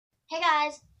Hey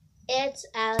guys, it's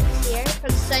Alex here from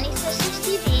Sunny Sisters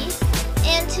TV,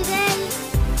 and today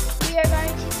we are going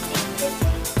to be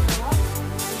visiting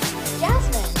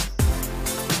Jasmine.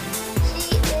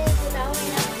 She is the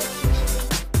ballerina that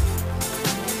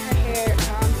and her hair,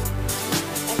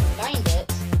 I can find it.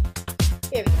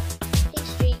 Here we go, pink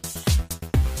streaks.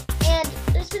 And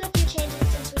there's been a few changes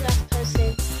since we last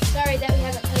posted. Sorry that we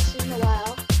haven't posted in a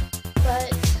while,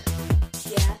 but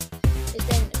yeah, there's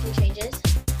been a few changes.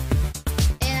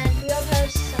 We'll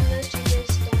post some of those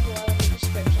changes down below in the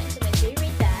description, so make sure you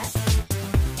read that.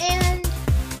 And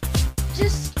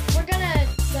we're gonna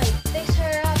fix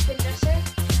her up and dress her.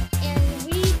 And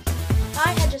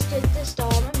I had just did this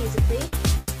doll on Musically,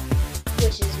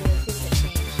 which is one of the things that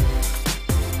changed.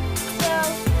 So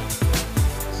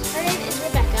her name is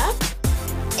Rebecca,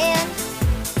 and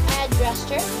I had dressed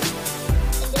her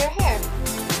and did her hair.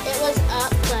 It was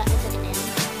up, but I took it down.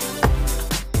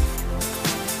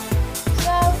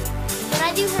 When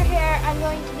I do her hair, I'm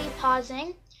going to be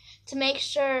pausing to make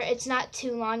sure it's not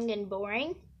too long and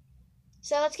boring.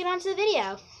 So let's get on to the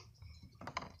video.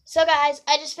 So guys,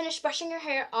 I just finished brushing her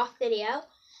hair off video,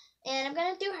 and I'm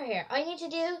going to do her hair. All you need to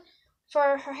do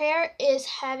for her hair is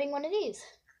having one of these.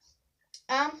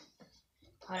 Hold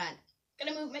on. I'm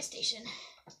going to move my station.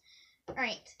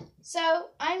 Alright, so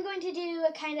I'm going to do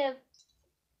a kind of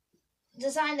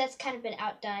design that's kind of been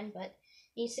outdone, but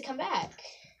needs to come back.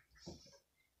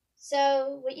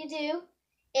 So what you do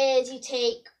is you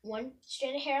take one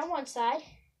strand of hair on one side,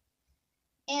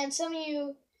 and some of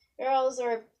you girls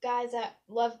or guys that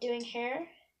love doing hair,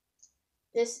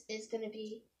 this is going to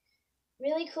be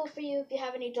really cool for you if you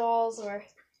have any dolls or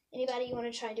anybody you want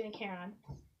to try doing hair on.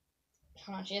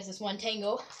 Hold on, she has this one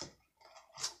tangle.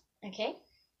 Okay.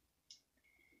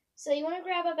 So you want to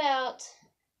grab about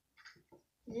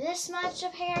this much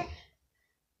of hair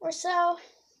or so,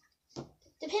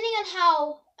 depending on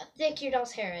how thick your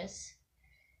doll's hair is.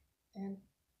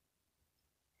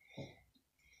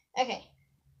 Okay.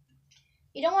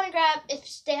 You don't want to grab,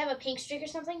 if they have a pink streak or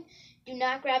something, do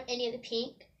not grab any of the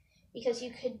pink, because you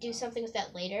could do something with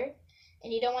that later,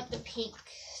 and you don't want the pink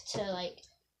to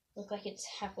look like it's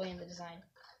halfway in the design.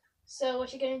 So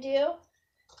what you're going to do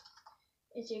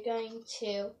is you're going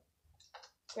to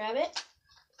grab it,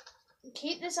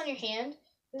 keep this on your hand.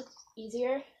 It's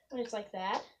easier when it's like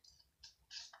that.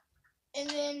 And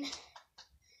then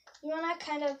you want to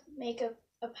kind of make a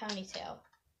ponytail,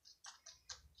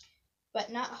 but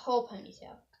not a whole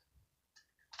ponytail.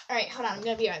 Alright, hold on, I'm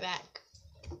going to be right back.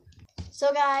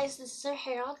 So guys, this is her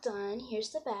hair all done. Here's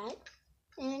the back,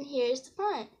 and here's the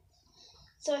front.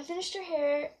 So I finished her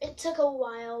hair. It took a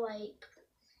while,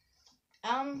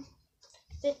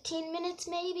 15 minutes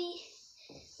maybe.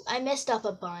 I messed up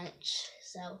a bunch,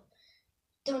 so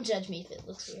don't judge me if it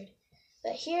looks weird.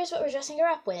 But here's what we're dressing her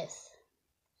up with.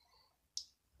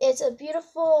 It's a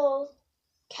beautiful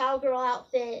cowgirl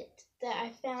outfit that I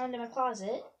found in my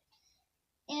closet,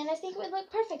 and I think it would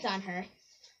look perfect on her.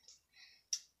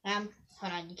 Hold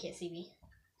on, you can't see me.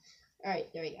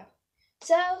 Alright, there we go.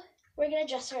 So, we're going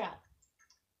to dress her up.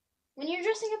 When you're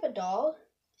dressing up a doll,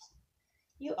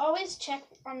 you always check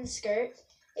on the skirt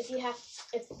if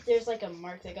there's a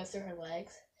mark that goes through her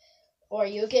legs, or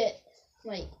you'll get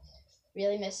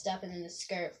really messed up and then the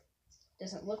skirt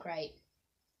doesn't look right.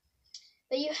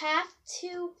 But you have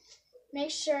to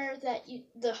make sure that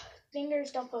the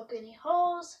fingers don't poke any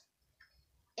holes.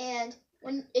 And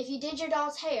if you did your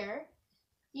doll's hair,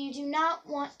 you do not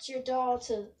want your doll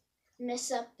to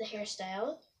mess up the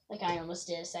hairstyle, like I almost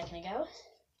did a second ago.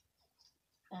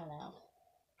 I don't know.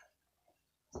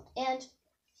 And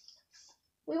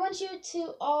we want you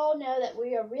to all know that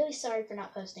we are really sorry for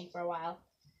not posting for a while.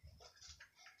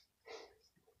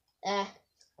 Hold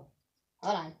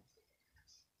on.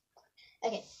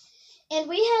 Okay, and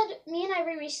me and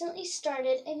Ivory recently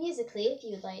started a Musically, if you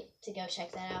would like to go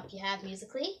check that out if you have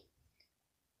Musically.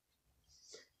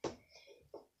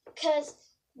 Because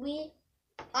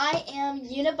I am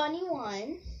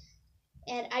Unibunny1,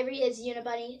 and Ivory is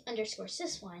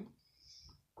Unibunny_sis1.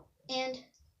 And,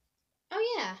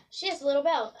 oh yeah, she has a little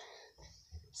belt.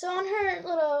 So on her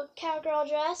little cowgirl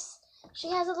dress, she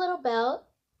has a little belt.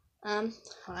 Hold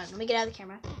on, let me get out of the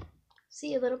camera.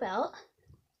 See, a little belt.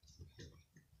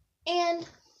 And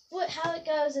how it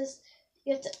goes is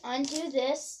you have to undo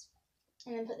this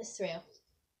and then put this through.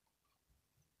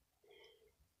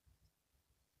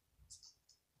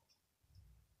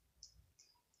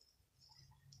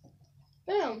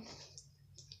 Boom.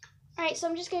 Alright, so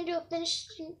I'm just going to do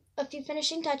a few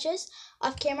finishing touches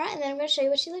off camera, and then I'm going to show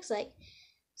you what she looks like.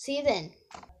 See you then.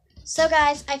 So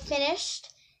guys, I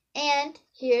finished, and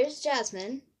here's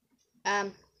Jasmine.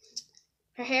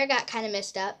 Her hair got kind of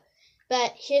messed up.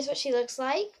 But here's what she looks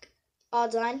like. All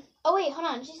done. Oh, wait, hold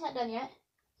on. She's not done yet.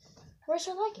 Where's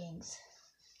her leggings?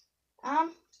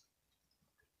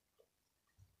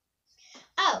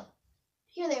 Oh,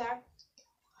 here they are.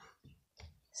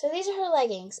 So these are her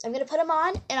leggings. I'm going to put them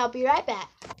on, and I'll be right back.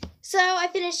 So I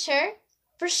finished her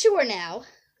for sure now.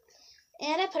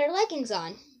 And I put her leggings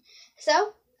on.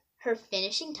 So, her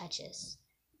finishing touches.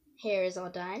 Hair is all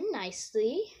done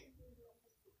nicely.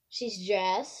 She's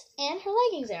dressed, and her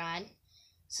leggings are on.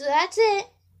 So that's it.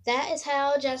 That is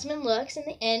how Jasmine looks in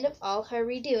the end of all her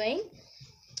redoing.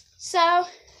 So,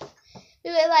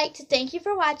 we would like to thank you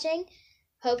for watching.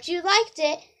 Hope you liked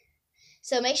it.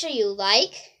 So make sure you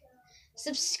like,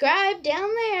 subscribe down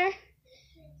there,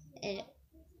 and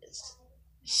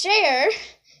share.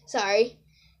 Sorry.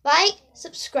 Like,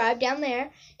 subscribe down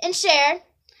there, and share.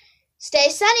 Stay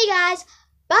sunny, guys.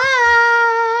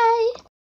 Bye!